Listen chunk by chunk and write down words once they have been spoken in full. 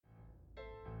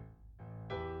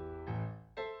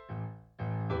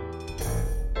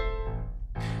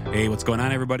Hey, what's going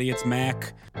on, everybody? It's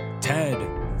Mac. Ted,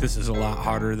 this is a lot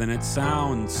harder than it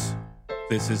sounds.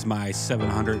 This is my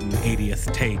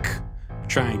 780th take,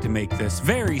 trying to make this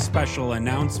very special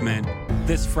announcement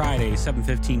this Friday,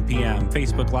 7:15 p.m.,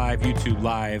 Facebook Live, YouTube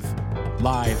Live,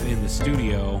 live in the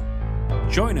studio.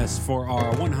 Join us for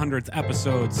our 100th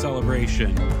episode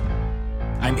celebration.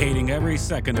 I'm hating every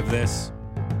second of this.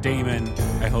 Damon,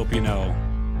 I hope you know,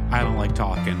 I don't like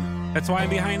talking. That's why I'm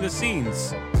behind the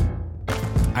scenes.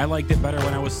 I liked it better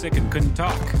when I was sick and couldn't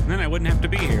talk. Then I wouldn't have to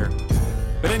be here.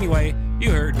 But anyway,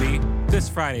 you heard me. This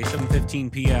Friday,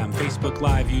 7:15 p.m., Facebook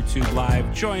Live, YouTube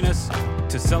Live. Join us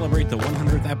to celebrate the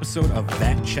 100th episode of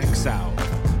That Checks Out.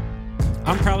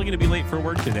 I'm probably going to be late for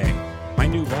work today. My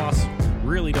new boss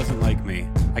really doesn't like me.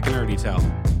 I can already tell.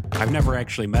 I've never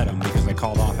actually met him because I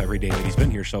called off every day that he's been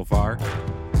here so far.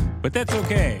 But that's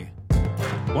okay.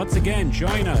 Once again,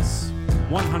 join us.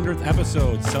 100th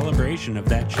episode celebration of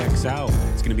That Checks Out.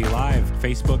 It's going to be live,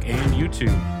 Facebook and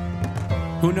YouTube.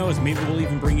 Who knows, maybe we'll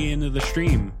even bring you into the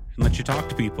stream and let you talk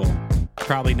to people.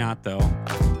 Probably not, though.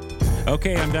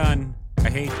 Okay, I'm done. I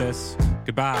hate this.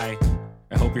 Goodbye.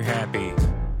 I hope you're happy.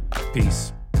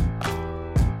 Peace.